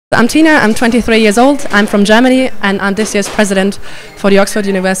I'm Tina, I'm 23 years old, I'm from Germany, and I'm this year's president for the Oxford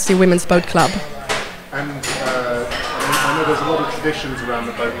University Women's Boat Club. And I know there's a lot of traditions around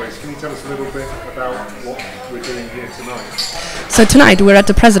the boat race. Can you tell us a little bit about what we're doing here tonight? So tonight we're at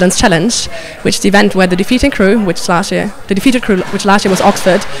the President's Challenge, which is the event where the defeated crew, which last year was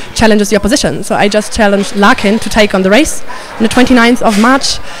Oxford, challenges the opposition. So I just challenged Larkin to take on the race on the 29th of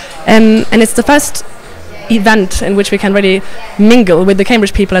March, and it's the first event in which we can really mingle with the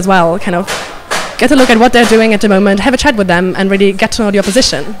Cambridge people as well, kind of get a look at what they're doing at the moment, have a chat with them, and really get to know the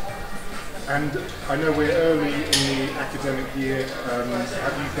opposition. And I know we're early in the academic year. Have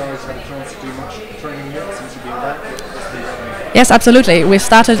you guys had a chance to do much training yet since you've been back? Yes, absolutely. We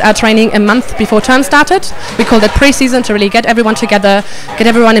started our training a month before term started. We called it pre-season to really get everyone together, get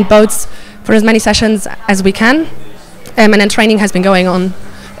everyone in boats for as many sessions as we can. And then training has been going on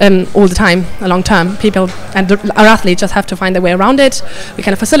all the time, a long term. People and our athletes just have to find their way around it. We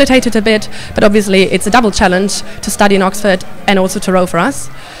kind of facilitate it a bit, but obviously it's a double challenge to study in Oxford and also to row for us.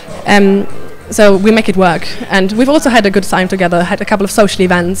 So we make it work, and we've also had a good time together, had a couple of social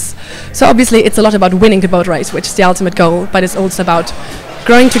events. So obviously it's a lot about winning the boat race, which is the ultimate goal, but it's also about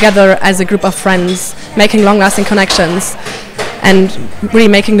growing together as a group of friends, making long-lasting connections, and really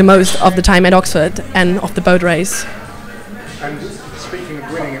making the most of the time at Oxford and of the boat race. And speaking of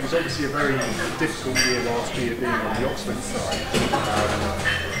winning, it was obviously a very difficult year last year being on the Oxford side.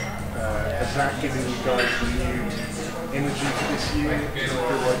 Has that given you guys renewed energy for this year? Do you feel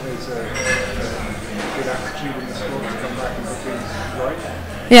like there's a good attitude in the squad to come back and put things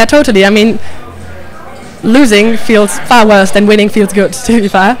right? Yeah, totally. I mean, losing feels far worse than winning feels good, to be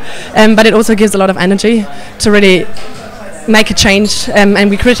fair. But it also gives a lot of energy to really make a change, and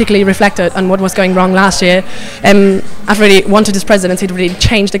we critically reflected on what was going wrong last year. I've really wanted this presidency to really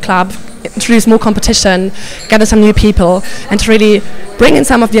change the club, introduce more competition, gather some new people, and to really bring in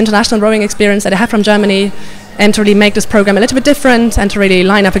some of the international rowing experience that I have from Germany, and to really make this program a little bit different, and to really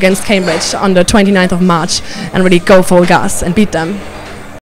line up against Cambridge on the 29th of March and really go full gas and beat them.